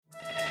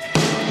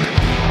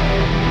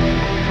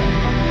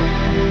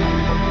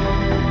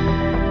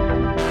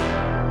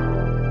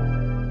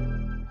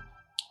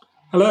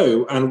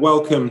Hello and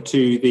welcome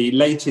to the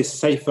latest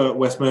Safer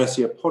West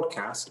Mercia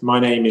podcast. My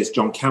name is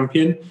John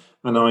Campion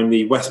and I'm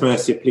the West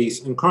Mercia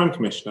Police and Crime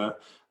Commissioner.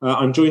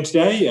 I'm joined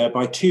today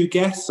by two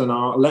guests and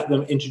I'll let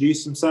them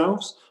introduce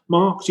themselves.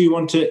 Mark, do you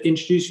want to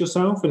introduce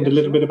yourself and a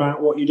little bit about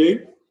what you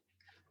do?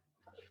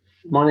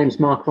 My name's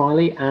Mark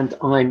Riley and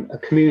I'm a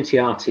community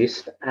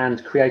artist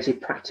and creative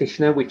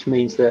practitioner, which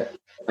means that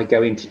I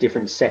go into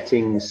different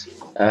settings,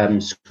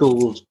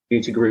 schools,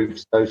 community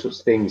groups, those sorts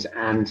of things,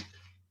 and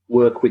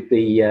work with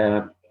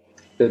the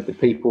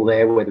people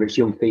there, whether it's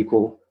young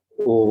people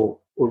or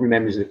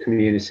members of the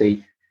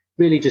community,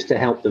 really just to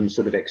help them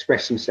sort of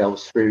express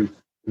themselves through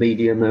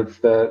medium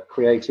of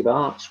creative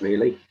arts,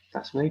 really.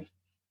 That's me.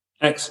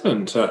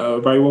 Excellent. A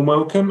very warm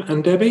welcome.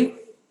 And Debbie?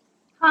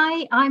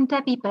 Hi, I'm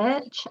Debbie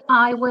Birch.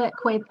 I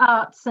work with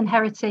arts and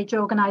heritage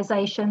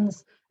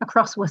organisations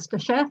across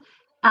Worcestershire.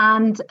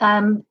 And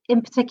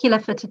in particular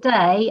for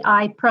today,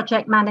 I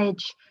project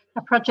manage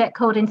a project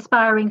called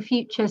Inspiring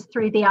Futures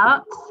Through the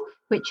Arts,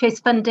 which is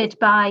funded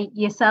by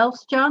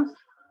yourselves, John.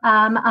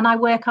 And I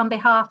work on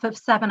behalf of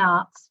Severn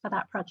Arts for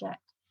that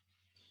project.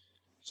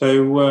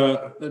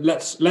 So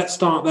let's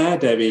start there,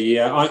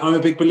 Debbie. I'm a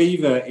big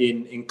believer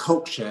in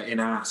culture in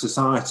our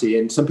society.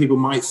 And some people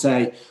might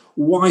say,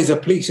 why is a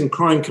police and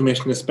crime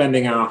commissioner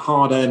spending our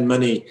hard-earned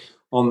money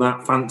on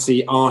that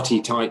fancy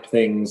arty type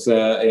things?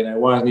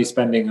 Why isn't he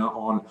spending it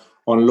on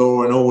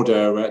law and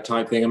order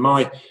type thing? And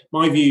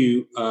my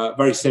view,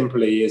 very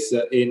simply, is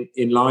that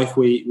in life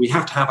we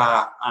have to have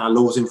our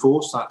laws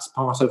enforced. That's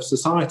part of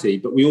society,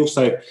 but we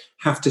also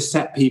have to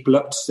set people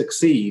up to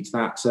succeed.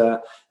 That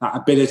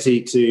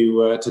ability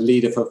to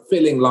lead a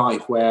fulfilling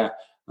life where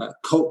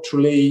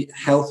culturally,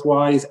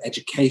 health-wise,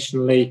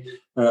 educationally,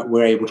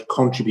 we're able to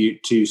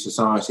contribute to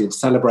society, and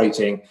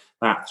celebrating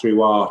that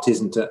through art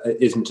isn't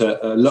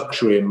a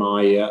luxury in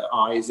my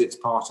eyes. It's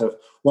part of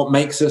what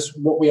makes us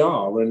what we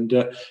are. And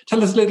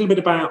tell us a little bit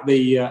about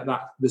the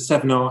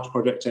Severn Arts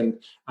project and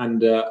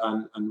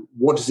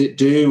what does it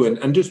do,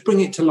 and just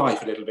bring it to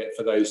life a little bit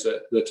for those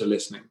that are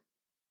listening.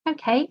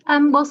 Okay.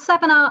 Well,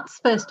 Severn Arts,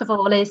 first of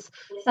all, is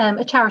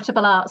a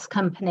charitable arts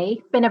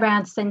company, been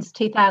around since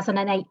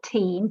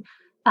 2018.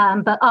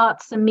 But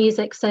arts and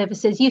music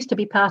services used to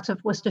be part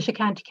of Worcestershire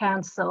County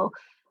Council.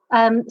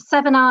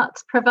 Severn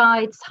Arts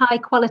provides high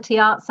quality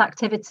arts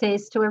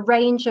activities to a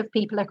range of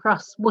people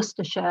across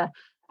Worcestershire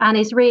and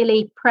is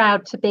really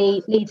proud to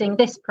be leading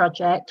this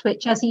project,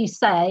 which, as you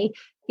say,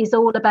 is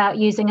all about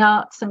using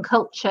arts and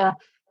culture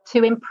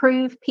to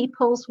improve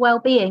people's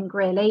well-being,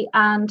 really.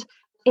 And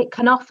it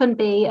can often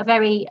be a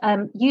very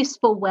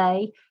useful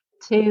way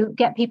to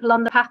get people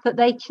on the path that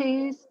they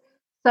choose.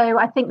 So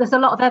I think there's a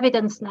lot of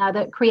evidence now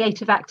that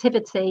creative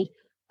activity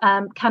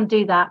can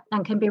do that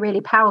and can be really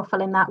powerful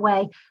in that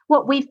way.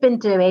 What we've been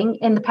doing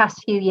in the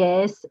past few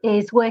years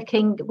is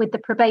working with the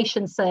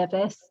probation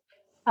service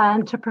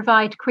to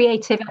provide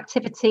creative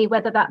activity,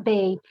 whether that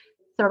be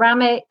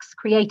ceramics,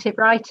 creative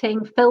writing,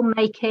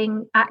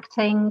 filmmaking,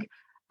 acting,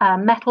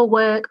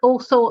 metalwork, all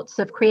sorts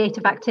of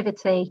creative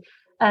activity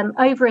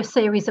over a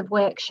series of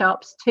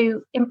workshops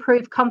to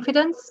improve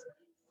confidence,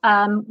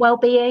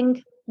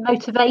 well-being,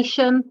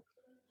 motivation,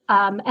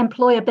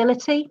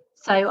 employability,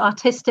 so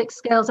artistic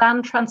skills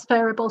and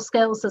transferable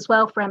skills as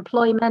well for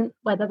employment,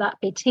 whether that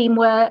be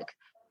teamwork,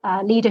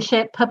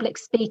 leadership, public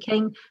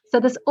speaking. So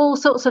there's all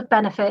sorts of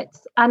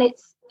benefits, and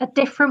it's a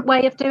different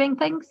way of doing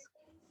things.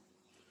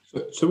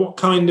 So what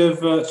kind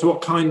of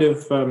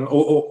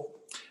or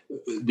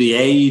the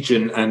age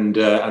and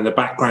the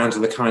backgrounds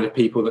of the kind of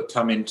people that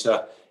come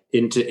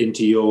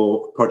into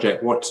your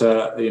project? What's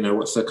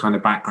the kind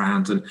of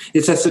background, and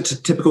is that such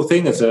a typical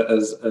thing as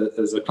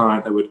a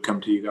client that would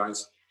come to you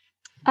guys?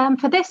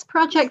 For this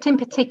project in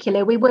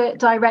particular, we work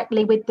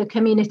directly with the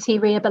Community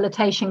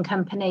Rehabilitation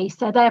Company,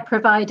 so they're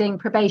providing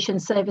probation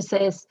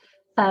services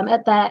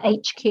at their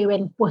HQ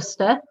in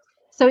Worcester.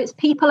 So it's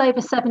people over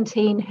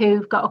 17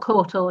 who've got a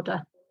court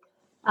order,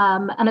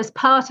 and as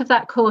part of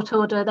that court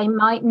order, they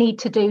might need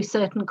to do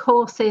certain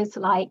courses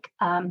like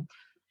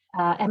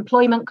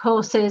employment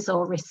courses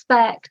or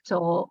respect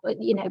or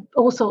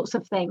all sorts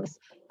of things,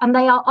 and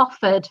they are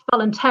offered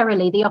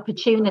voluntarily the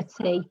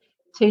opportunity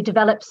to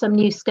develop some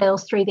new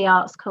skills through the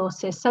arts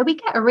courses. So we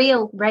get a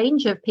real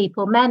range of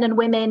people, men and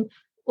women,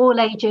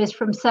 all ages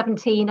from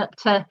 17 up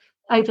to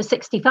over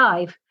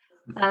 65,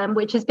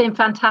 which has been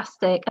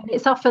fantastic. And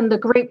it's often the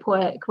group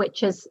work which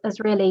has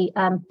really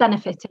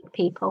benefited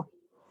people.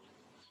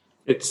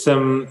 It's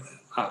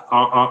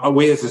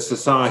we as a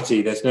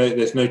society,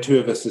 there's no two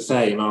of us the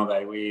same, are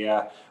they?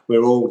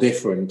 We're all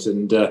different,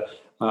 and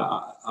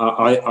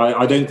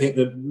I don't think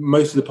that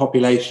most of the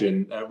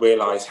population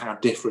realise how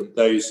different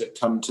those that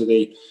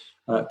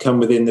come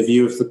within the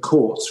view of the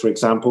courts, for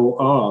example,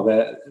 are.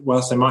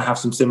 Whilst they might have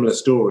some similar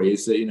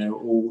stories,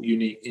 all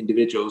unique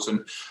individuals,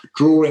 and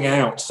drawing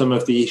out some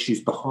of the issues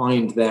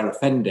behind their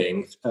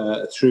offending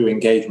through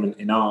engagement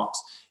in art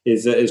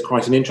is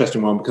quite an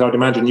interesting one, because I'd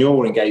imagine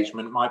your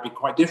engagement might be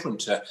quite different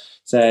to,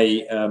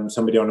 say,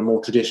 somebody on a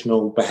more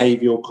traditional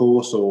behavioural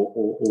course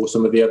or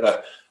some of the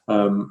other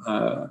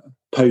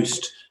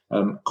post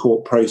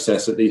court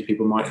process that these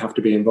people might have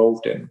to be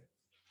involved in.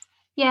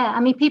 Yeah, I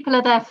mean, people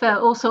are there for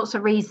all sorts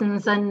of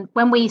reasons. And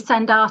when we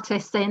send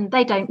artists in,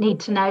 they don't need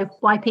to know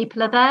why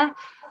people are there.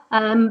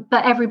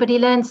 But everybody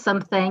learns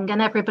something,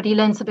 and everybody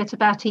learns a bit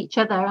about each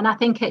other. And I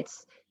think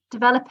it's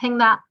developing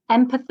that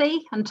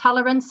empathy and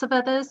tolerance of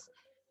others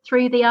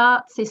through the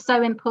arts is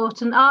so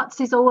important. Arts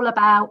is all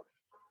about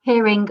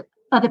hearing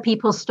other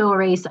people's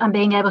stories and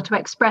being able to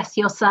express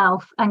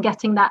yourself and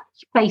getting that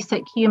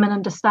basic human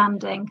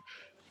understanding.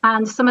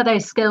 And some of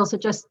those skills are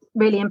just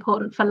really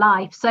important for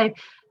life. So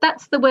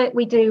that's the work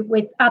we do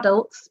with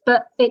adults,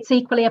 but it's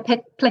equally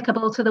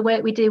applicable to the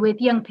work we do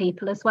with young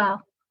people as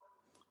well.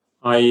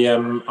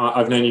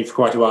 I've known you for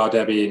quite a while,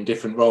 Debbie, in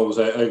different roles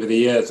over the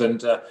years,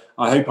 and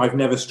I hope I've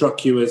never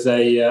struck you as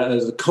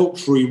a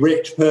culturally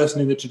rich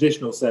person in the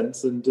traditional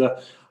sense. And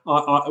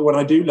what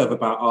I do love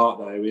about art,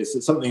 though, is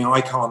that something I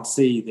can't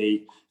see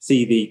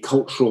the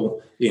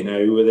cultural,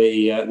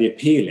 the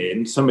appeal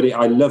in somebody.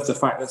 I love the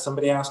fact that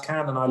somebody else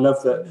can, and I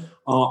love that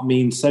art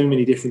means so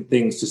many different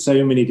things to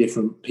so many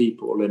different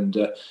people, and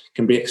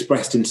can be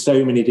expressed in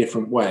so many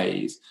different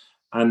ways.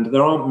 And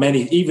there aren't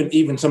many,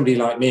 even somebody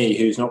like me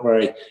who's not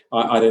very,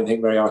 I don't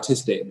think, very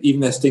artistic. Even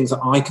there's things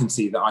that I can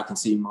see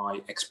my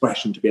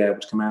expression to be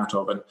able to come out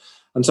of.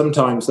 And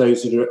sometimes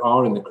those that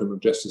are in the criminal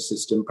justice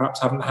system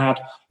perhaps haven't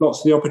had lots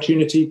of the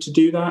opportunity to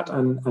do that.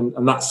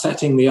 And that's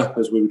setting me up,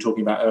 as we were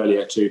talking about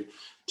earlier, to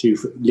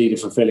lead a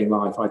fulfilling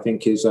life, I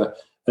think is an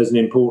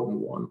important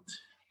one.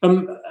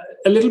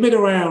 A little bit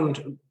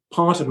around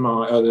part of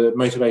the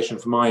motivation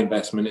for my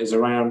investment is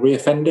around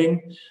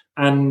reoffending.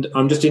 And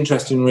I'm just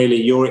interested in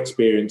really your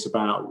experience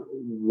about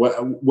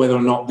whether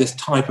or not this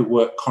type of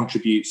work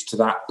contributes to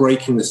that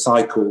breaking the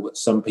cycle that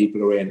some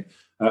people are in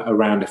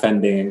around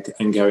offending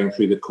and going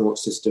through the court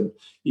system.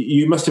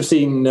 You must have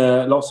seen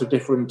lots of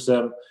different,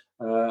 from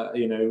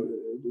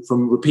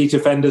repeat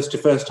offenders to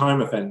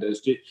first-time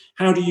offenders.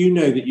 How do you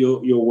know that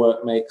your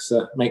work makes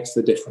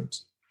the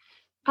difference?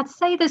 I'd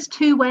say there's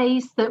two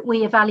ways that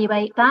we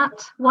evaluate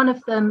that. One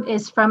of them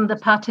is from the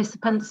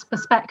participants'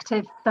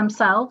 perspective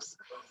themselves.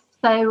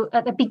 So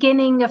at the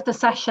beginning of the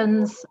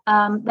sessions,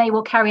 they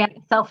will carry out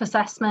a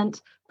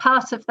self-assessment.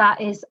 Part of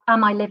that is,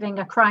 am I living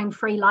a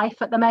crime-free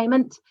life at the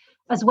moment,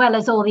 as well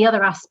as all the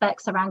other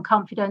aspects around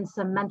confidence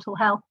and mental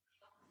health.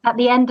 At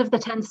the end of the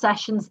 10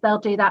 sessions, they'll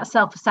do that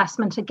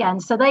self-assessment again,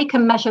 so they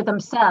can measure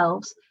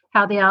themselves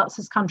how the arts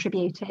has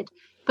contributed.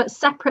 But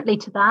separately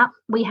to that,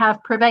 we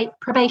have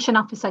probation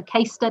officer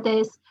case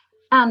studies.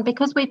 And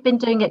because we've been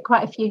doing it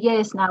quite a few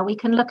years now, we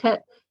can look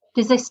at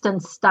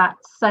desistance stats.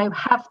 So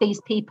have these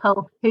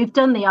people who've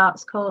done the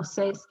arts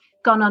courses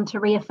gone on to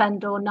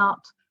reoffend or not?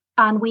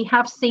 And we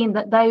have seen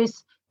that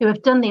those who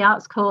have done the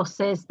arts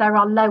courses, there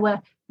are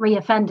lower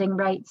reoffending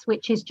rates,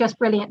 which is just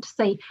brilliant to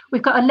see.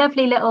 We've got a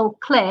lovely little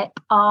clip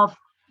of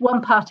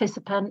one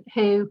participant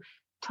who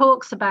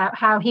talks about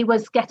how he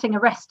was getting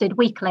arrested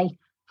weekly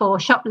for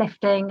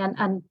shoplifting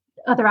and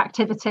other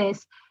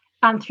activities.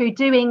 And through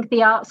doing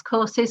the arts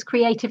courses,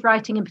 creative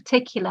writing in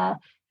particular,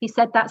 he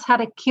said that's had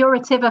a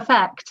curative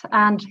effect.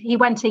 And he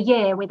went a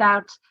year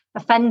without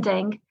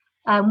offending.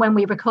 When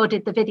we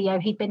recorded the video,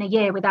 he'd been a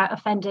year without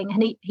offending.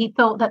 And he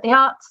thought that the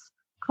arts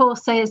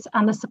courses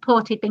and the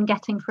support he'd been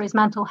getting for his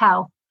mental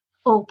health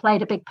all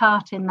played a big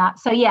part in that.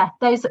 So yeah,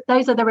 those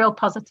are the real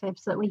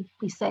positives that we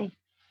see.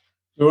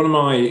 One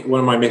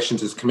of my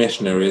missions as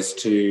commissioner is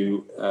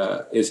to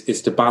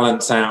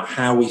balance out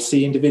how we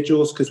see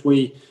individuals, because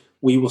we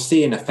will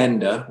see an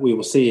offender, we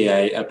will see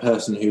a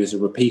person who is a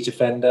repeat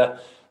offender,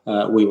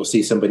 we will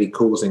see somebody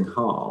causing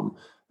harm,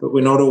 but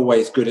we're not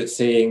always good at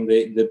seeing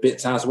the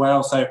bits as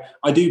well. So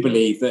I do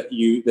believe that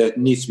there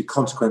needs to be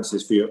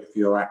consequences for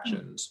your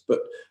actions, but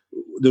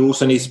there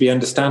also needs to be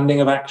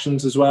understanding of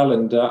actions as well.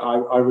 And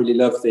I really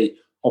love the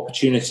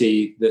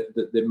opportunity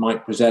that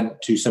might present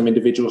to some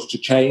individuals to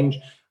change.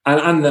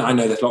 And I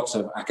know there's lots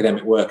of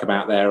academic work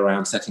about there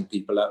around setting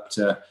people up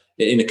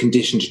in a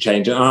condition to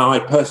change. And I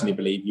personally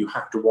believe you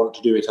have to want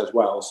to do it as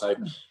well. So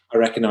I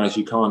recognise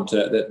you can't,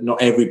 that not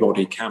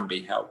everybody can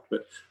be helped,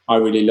 but I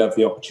really love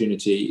the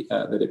opportunity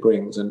that it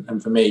brings.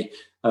 And for me,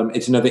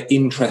 it's another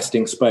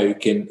interesting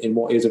spoke in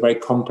what is a very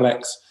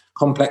complex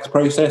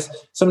process,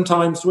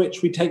 sometimes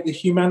which we take the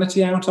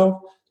humanity out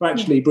of. So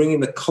actually bringing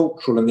the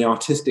cultural and the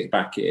artistic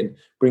back in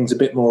brings a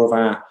bit more of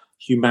our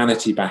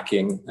humanity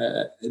backing,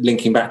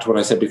 linking back to what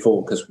I said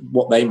before, because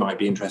what they might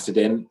be interested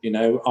in,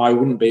 I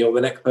wouldn't be, or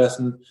the next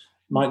person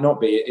might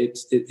not be.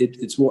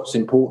 It's what's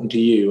important to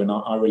you, and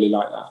I really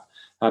like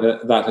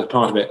that as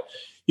part of it.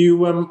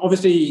 You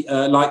obviously,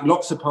 like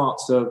lots of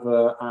parts of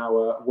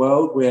our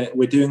world,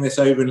 we're doing this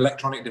over an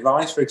electronic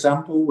device, for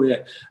example.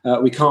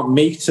 We can't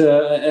meet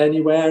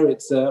anywhere.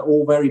 It's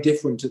all very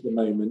different at the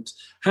moment.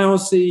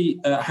 How's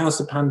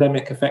the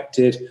pandemic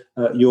affected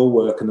your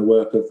work and the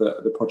work of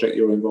the project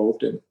you're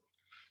involved in?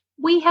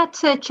 We had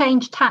to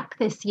change tack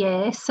this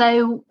year.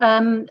 So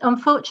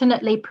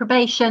unfortunately,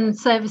 probation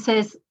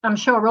services, I'm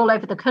sure all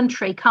over the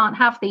country, can't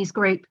have these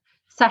group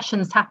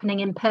sessions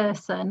happening in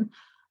person.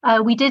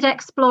 We did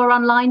explore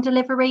online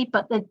delivery,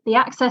 but the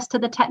access to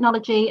the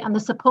technology and the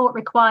support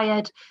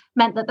required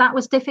meant that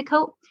was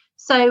difficult.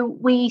 So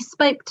we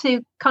spoke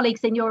to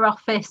colleagues in your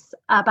office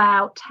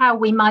about how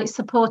we might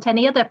support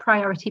any other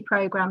priority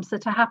programmes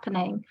that are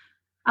happening.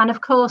 And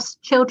of course,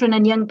 children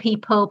and young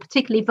people,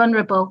 particularly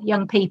vulnerable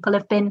young people,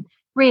 have been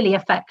really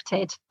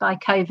affected by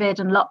COVID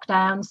and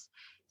lockdowns.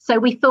 So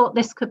we thought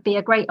this could be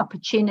a great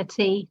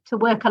opportunity to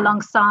work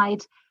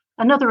alongside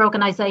another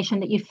organisation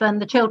that you fund,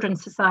 the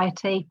Children's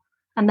Society,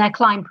 and their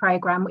Climb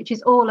programme, which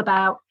is all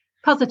about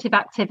positive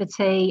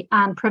activity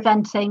and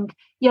preventing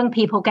young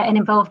people getting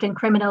involved in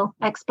criminal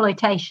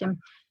exploitation.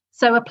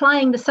 So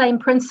applying the same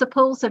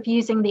principles of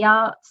using the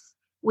arts,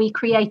 we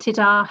created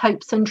our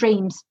Hopes and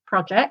Dreams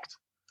project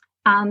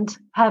and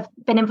have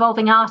been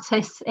involving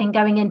artists in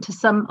going into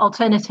some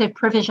alternative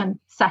provision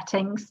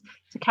settings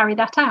to carry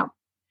that out.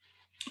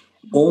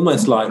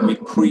 Almost like we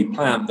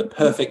pre-planned the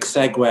perfect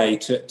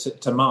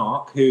segue to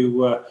Mark,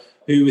 who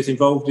is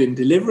involved in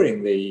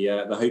delivering the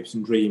Hopes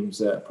and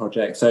Dreams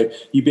project. So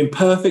you've been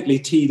perfectly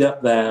teed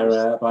up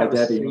there by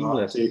Debbie.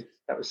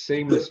 That was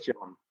seamless,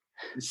 John.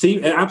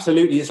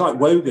 Absolutely, it's like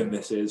Wogan.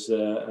 This is,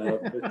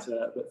 but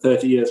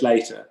 30 years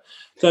later.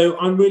 So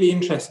I'm really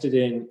interested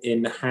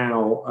in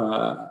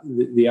how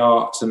the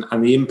arts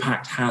and the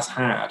impact has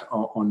had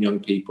on young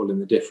people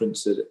and the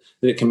difference that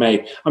it can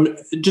make. I'm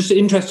just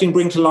interested in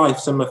bring to life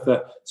some of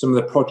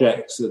the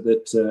projects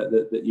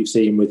that you've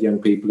seen with young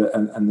people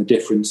and the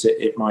difference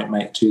it might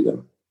make to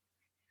them.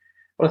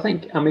 Well, I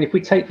think, if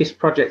we take this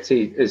project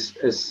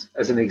as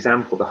an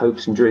example, the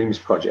Hopes and Dreams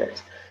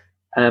project,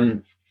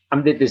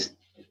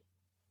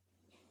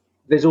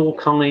 there's all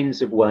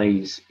kinds of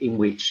ways in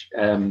which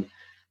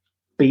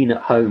being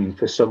at home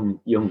for some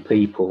young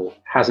people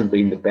hasn't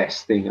been the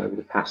best thing over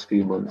the past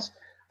few months.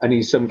 And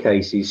in some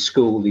cases,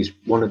 school is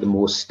one of the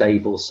more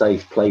stable,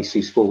 safe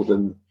places for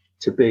them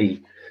to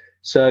be.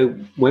 So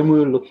when we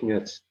were looking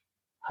at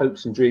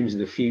Hopes and Dreams of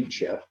the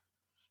future,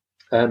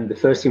 the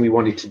first thing we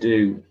wanted to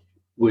do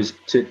was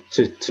to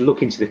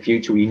look into the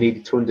future. We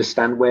needed to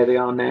understand where they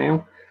are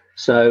now.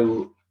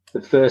 So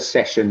the first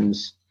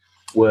sessions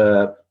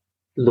were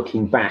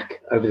looking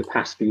back over the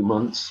past few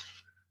months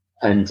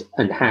and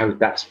how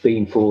that's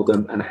been for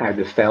them and how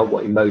they felt,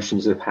 what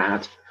emotions they've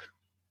had.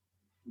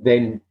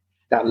 Then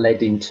that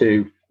led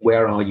into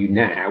where are you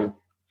now?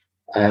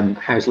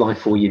 How's life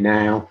for you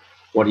now?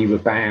 What are you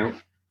about?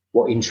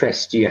 What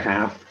interests do you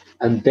have?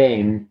 And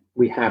then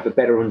we have a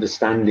better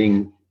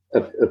understanding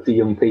of the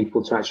young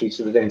people to actually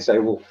sort of then say,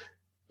 well,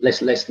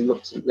 let's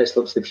look to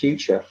the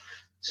future.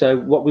 So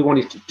what we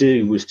wanted to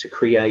do was to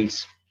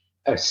create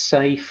a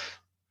safe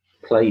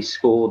place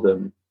for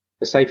them,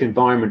 a safe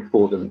environment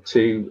for them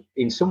to,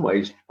 in some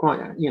ways,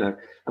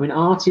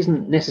 art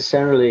isn't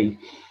necessarily,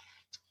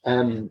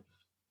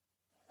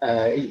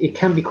 it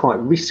can be quite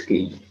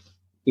risky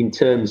in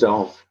terms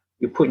of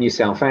you're putting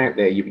yourself out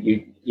there.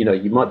 You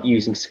might be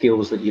using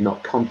skills that you're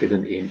not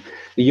confident in.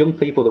 The young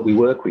people that we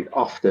work with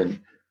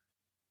often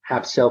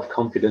have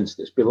self-confidence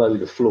that's below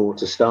the floor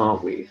to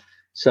start with.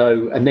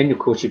 So, and then of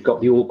course you've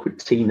got the awkward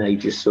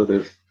teenagers sort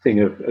of thing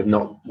of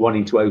not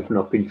wanting to open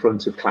up in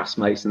front of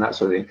classmates and that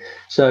sort of thing.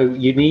 So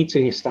you need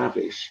to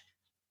establish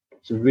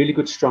some really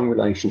good, strong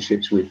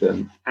relationships with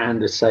them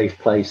and a safe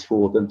place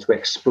for them to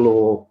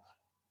explore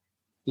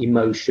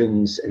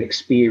emotions and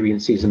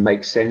experiences and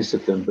make sense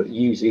of them, but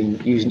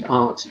using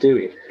art to do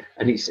it.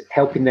 And it's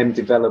helping them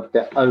develop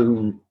their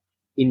own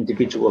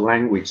individual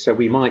language. So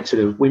we might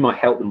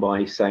help them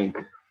by saying,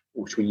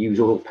 well, should we use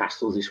oil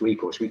pastels this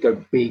week, or should we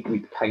go big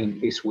with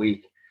paint this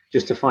week,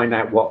 just to find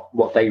out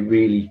what they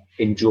really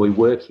enjoy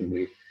working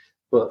with.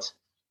 But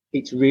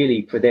it's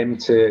really for them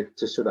to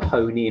sort of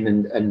hone in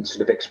and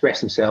sort of express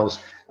themselves,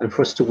 and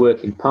for us to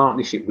work in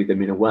partnership with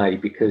them in a way,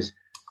 because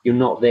you're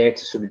not there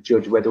to sort of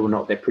judge whether or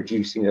not they're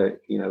producing a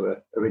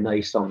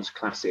Renaissance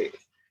classic.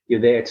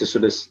 You're there to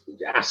sort of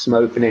ask some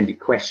open-ended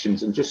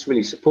questions and just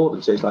really support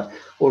them. So it's like,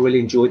 I really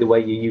enjoy the way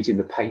you're using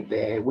the paint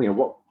there.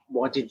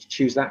 Why did you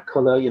choose that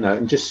colour?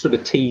 And just sort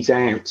of tease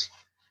out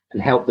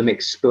and help them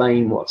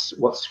explain what's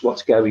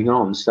going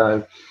on.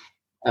 So,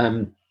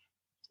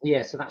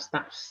 so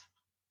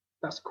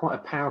that's quite a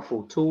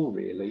powerful tool,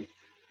 really.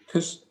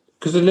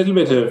 Because a little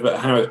bit of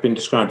how it's been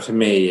described to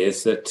me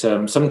is that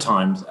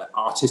sometimes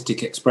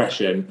artistic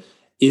expression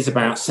is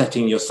about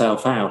setting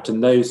yourself out,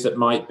 and those that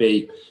might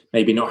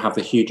maybe not have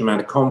the huge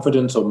amount of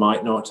confidence, or might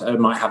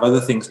have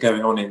other things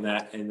going on in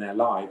their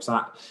lives,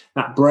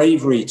 that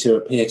bravery to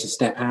appear to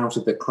step out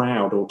of the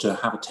crowd or to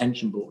have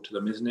attention brought to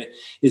them, isn't it,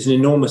 is an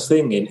enormous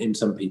thing in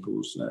some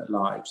people's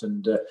lives,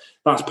 and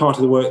that's part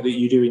of the work that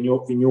you do in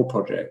your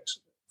project,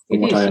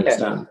 from what I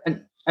understand. Yeah.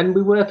 And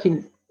we work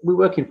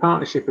in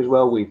partnership as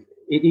well.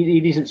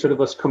 It isn't sort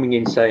of us coming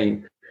in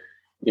saying,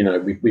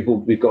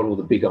 we've got all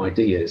the big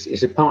ideas.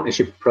 It's a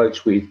partnership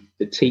approach with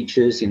the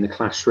teachers in the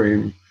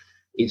classroom.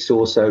 It's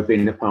also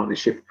been a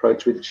partnership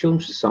approach with the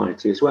Children's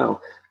Society as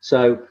well.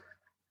 So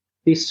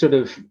this sort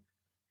of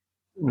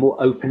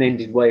more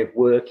open-ended way of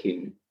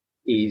working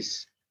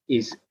is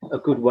a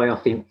good way, I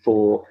think,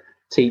 for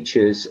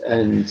teachers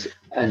and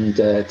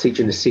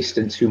teaching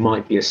assistants who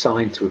might be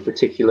assigned to a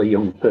particular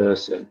young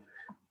person,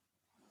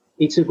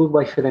 it's a good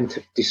way for them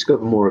to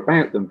discover more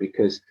about them,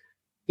 because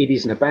it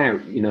isn't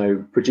about,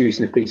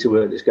 producing a piece of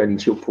work that's going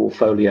into your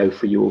portfolio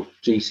for your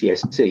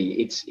GCSE.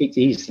 It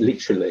is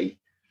literally,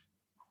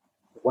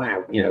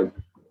 wow,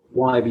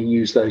 why have you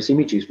used those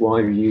images?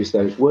 Why have you used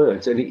those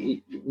words?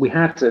 And we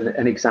had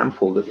an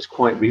example that was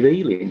quite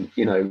revealing,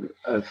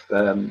 of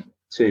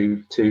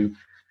to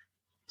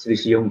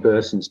this young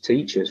person's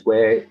teachers,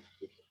 where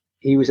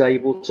he was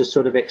able to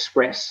sort of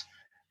express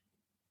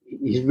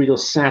his real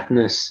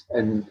sadness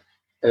and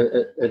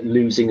at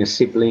losing a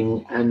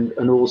sibling, and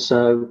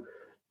also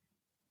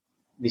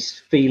this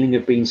feeling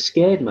of being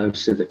scared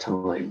most of the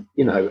time,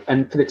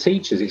 and for the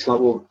teachers, it's like,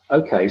 well,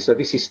 okay, so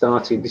this is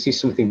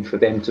something for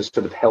them to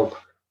sort of help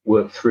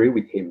work through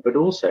with him, but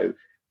also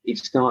it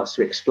starts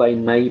to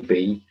explain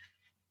maybe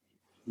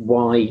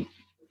why,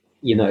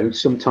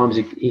 sometimes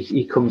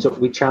he comes up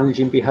with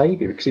challenging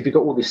behaviour, because if you've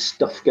got all this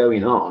stuff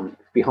going on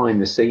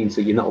behind the scenes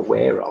that you're not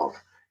aware of,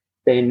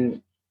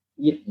 then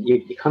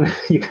you're kind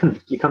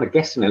of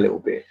guessing a little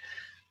bit.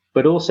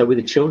 But also with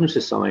the Children's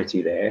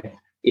Society there,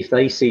 if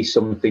they see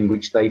something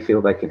which they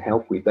feel they can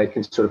help with, they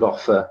can sort of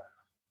offer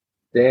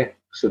their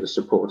sort of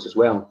support as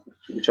well,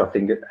 which I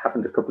think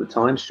happened a couple of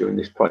times during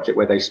this project,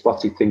 where they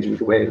spotted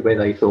things where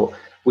they thought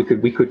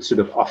we could sort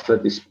of offer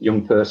this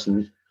young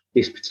person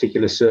this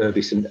particular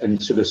service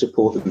and sort of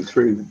support them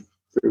through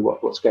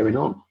what's going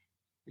on.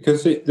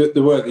 Because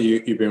the work that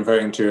you've been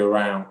referring to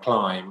around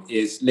Climb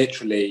is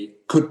literally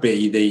could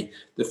be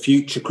the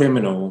future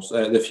criminals,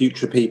 the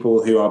future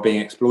people who are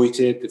being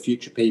exploited, the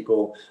future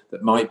people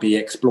that might be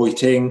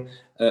exploiting.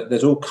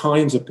 There's all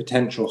kinds of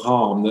potential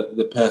harm that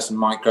the person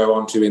might go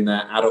on to in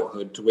their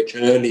adulthood, to which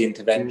early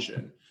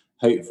intervention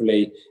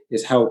hopefully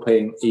is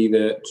helping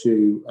either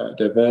to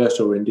divert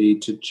or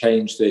indeed to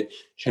change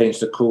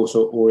the course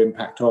or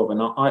impact of.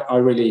 And I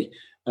really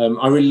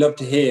love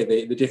to hear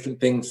the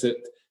different things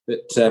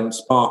that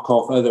spark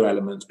off other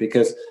elements,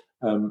 because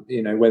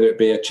whether it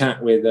be a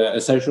chat with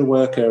a social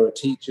worker, a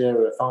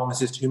teacher, a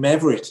pharmacist,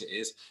 whomever it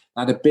is,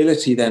 that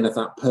ability then of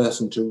that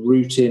person to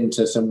root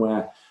into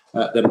somewhere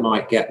that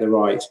might get the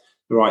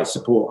right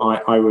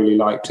support, I really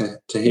like to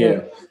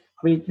hear. Yeah.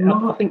 I mean,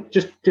 I think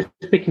just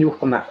picking you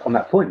up on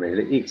that point,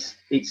 really, it's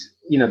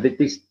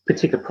this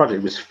particular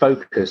project was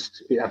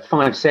focused. It had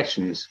 5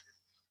 sessions,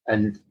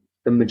 and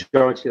the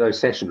majority of those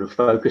sessions were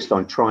focused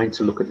on trying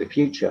to look at the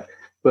future.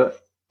 But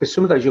for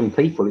some of those young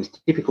people, it's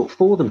difficult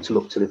for them to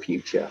look to the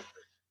future,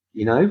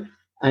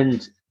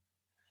 and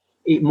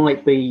it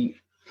might be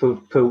for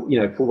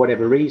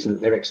whatever reason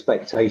that their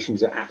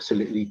expectations are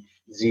absolutely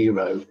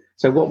zero.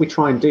 So what we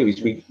try and do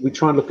is we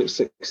try and look at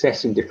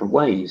success in different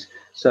ways.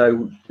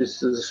 So the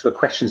sort of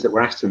questions that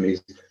we're asking them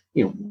is,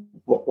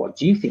 what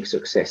do you think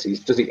success is?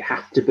 Does it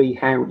have to be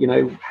how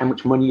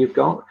much money you've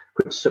got?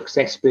 Could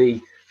success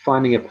be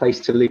finding a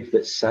place to live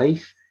that's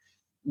safe?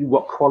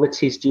 What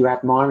qualities do you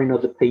admire in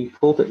other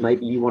people that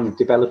maybe you want to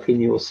develop in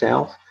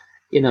yourself?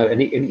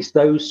 And it's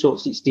those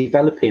sorts. It's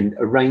developing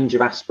a range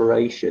of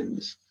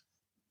aspirations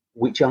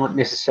which aren't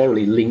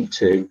necessarily linked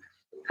to,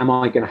 am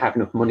I going to have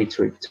enough money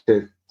to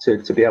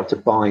be able to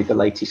buy the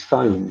latest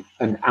phone,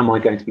 and am I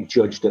going to be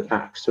judged at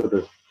that sort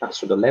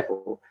of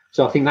level?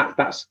 So I think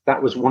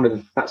that was one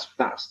of that's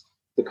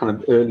the kind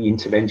of early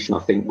intervention, I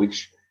think,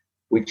 which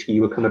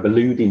you were kind of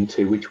alluding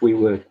to, which we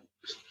were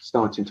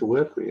starting to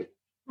work with.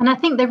 And I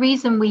think the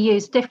reason we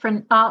use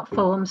different art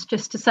forms,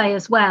 just to say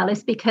as well,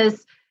 is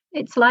because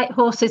it's like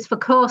horses for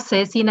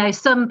courses.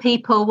 Some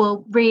people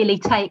will really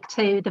take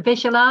to the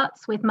visual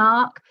arts with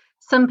Mark.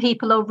 Some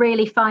people will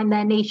really find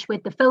their niche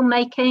with the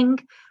filmmaking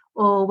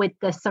or with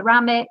the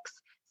ceramics.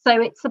 So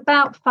it's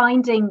about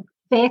finding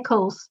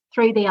vehicles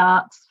through the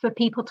arts for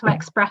people to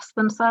express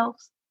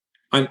themselves.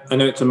 I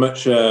know it's a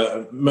much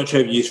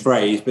overused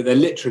phrase, but there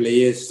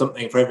literally is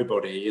something for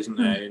everybody, isn't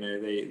there?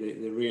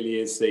 There really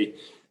is the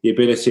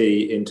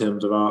ability in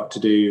terms of art to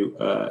do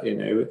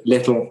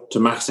little to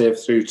massive,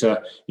 through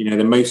to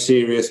the most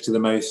serious to the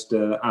most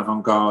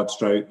avant-garde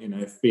stroke,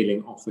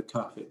 feeling off the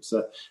cuff. It's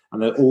and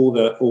then all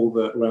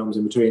the realms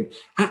in between.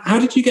 How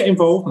did you get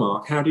involved,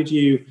 Mark? How did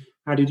you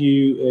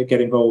get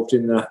involved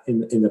in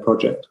the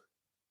project?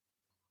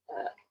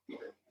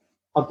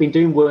 I've been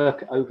doing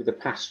work over the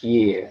past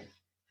year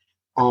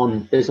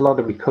on. There's a lot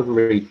of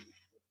recovery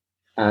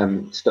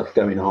stuff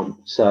going on.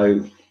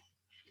 So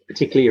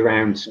particularly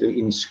around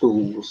in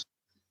schools,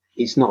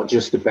 it's not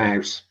just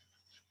about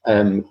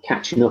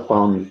catching up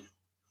on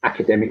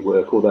academic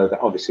work, although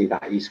obviously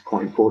that is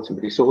quite important,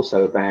 but it's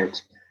also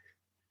about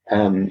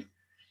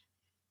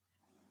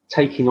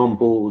taking on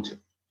board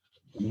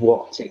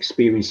what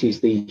experiences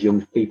these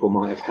young people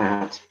might have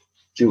had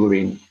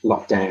during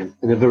lockdown,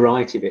 and a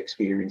variety of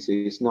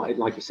experiences. Not,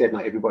 like you said,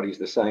 not everybody's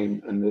the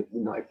same, and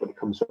not everybody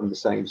comes from the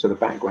same sort of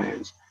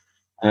backgrounds.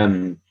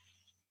 And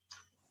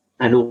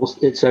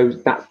also, so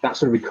that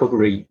sort of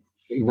recovery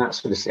in that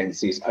sort of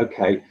sense is,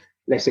 okay,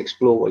 let's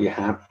explore what you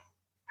have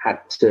had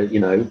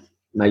to,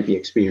 maybe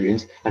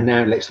experienced, and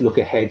now let's look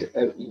ahead,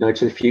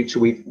 to the future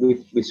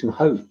with some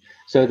hope.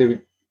 So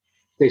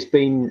there's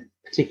been,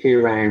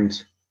 particularly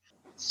around,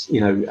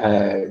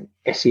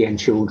 SEN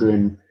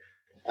children,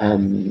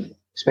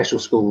 special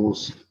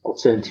schools,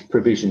 alternative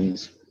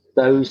provisions.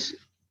 Those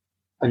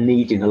are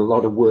needing a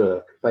lot of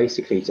work,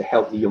 basically, to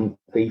help the young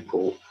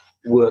people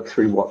work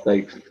through what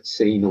they've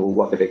seen or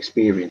what they've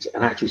experienced,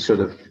 and actually sort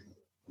of,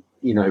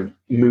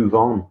 move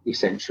on,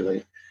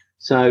 essentially.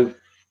 So,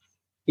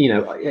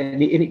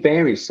 and it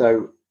varies.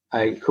 So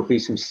it could be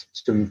some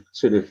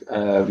sort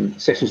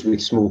of sessions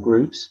with small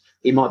groups.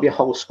 It might be a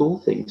whole school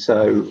thing.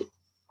 So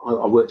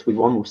I worked with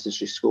one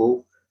Worcestershire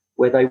school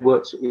where they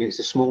worked. It's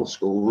a small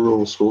school,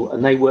 rural school,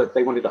 and they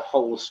wanted a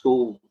whole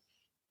school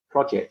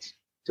project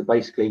to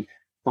basically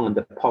find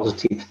the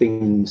positive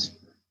things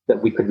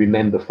that we could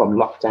remember from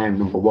lockdown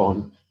number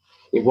one.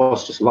 It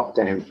was just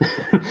lockdown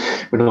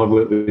when I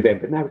worked with them,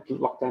 but now it's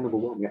lockdown number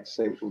one. We had to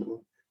say which one it was.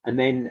 And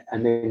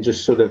then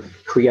just sort of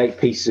create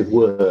pieces of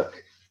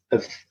work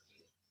of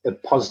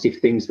positive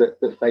things that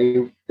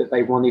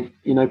they wanted,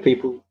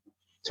 people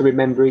to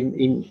remember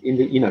in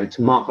the,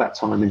 to mark that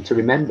time and to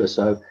remember.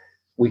 So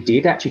we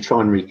did actually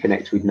try and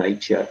reconnect with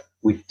nature.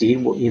 We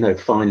did,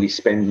 finally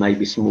spend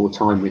maybe some more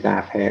time with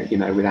our parents,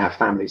 with our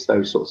families,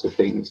 those sorts of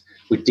things.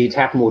 We did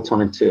have more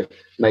time to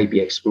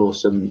maybe explore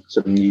some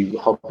new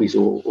hobbies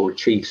or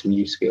achieve some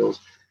new skills.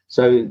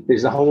 So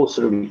there's a whole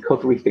sort of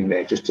recovery thing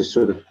there, just to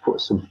sort of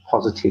put some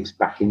positives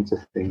back into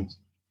things.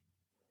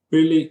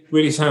 Really,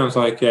 really sounds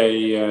like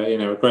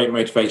a great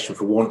motivation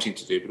for wanting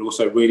to do, but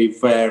also really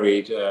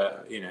varied,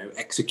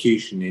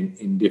 execution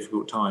in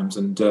difficult times.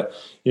 And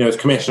as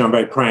Commissioner, I'm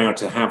very proud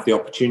to have the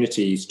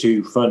opportunities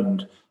to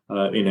fund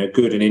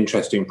good and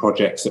interesting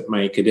projects that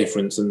make a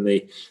difference. And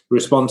the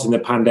response in the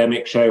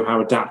pandemic show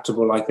how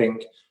adaptable I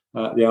think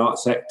the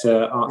arts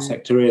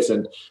sector is.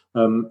 And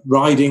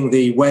riding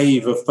the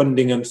wave of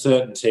funding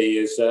uncertainty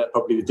is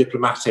probably the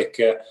diplomatic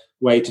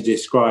way to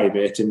describe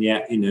it. And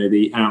yet,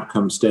 the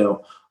outcomes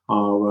still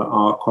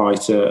are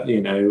quite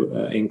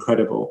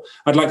incredible.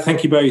 I'd like to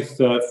thank you both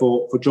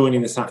for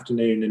joining this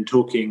afternoon and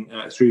talking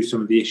through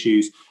some of the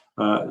issues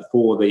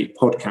for the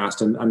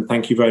podcast, and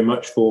thank you very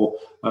much for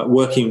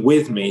working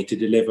with me to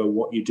deliver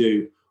what you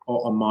do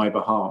on my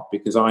behalf,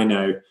 because I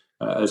know,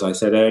 as I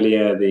said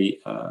earlier, the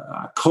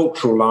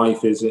cultural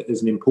life is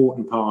an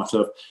important part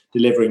of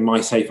delivering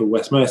my Safer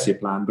West Mercia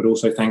plan, but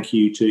also thank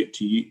you to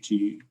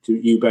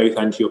you both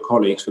and to your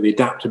colleagues for the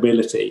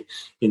adaptability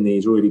in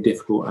these really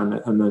difficult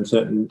and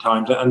uncertain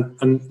times,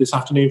 and this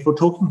afternoon for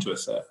talking to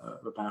us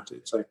about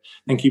it. So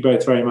thank you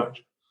both very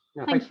much.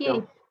 Thank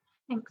you.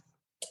 Thanks.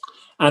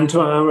 And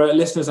to our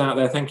listeners out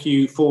there, thank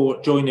you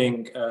for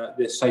joining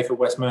this Safer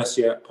West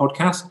Mercia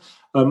podcast.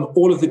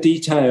 All of the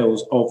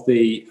details of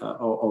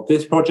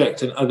this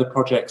project and other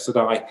projects that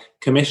I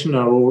commission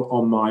are all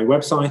on my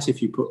website.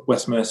 If you put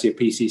West Mercia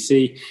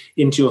PCC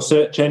into your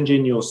search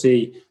engine, you'll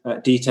see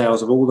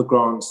details of all the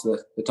grants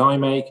that I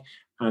make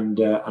and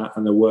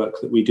the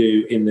work that we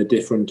do in the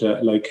different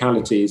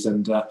localities.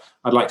 And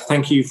I'd like to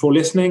thank you for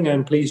listening,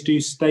 and please do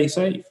stay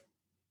safe.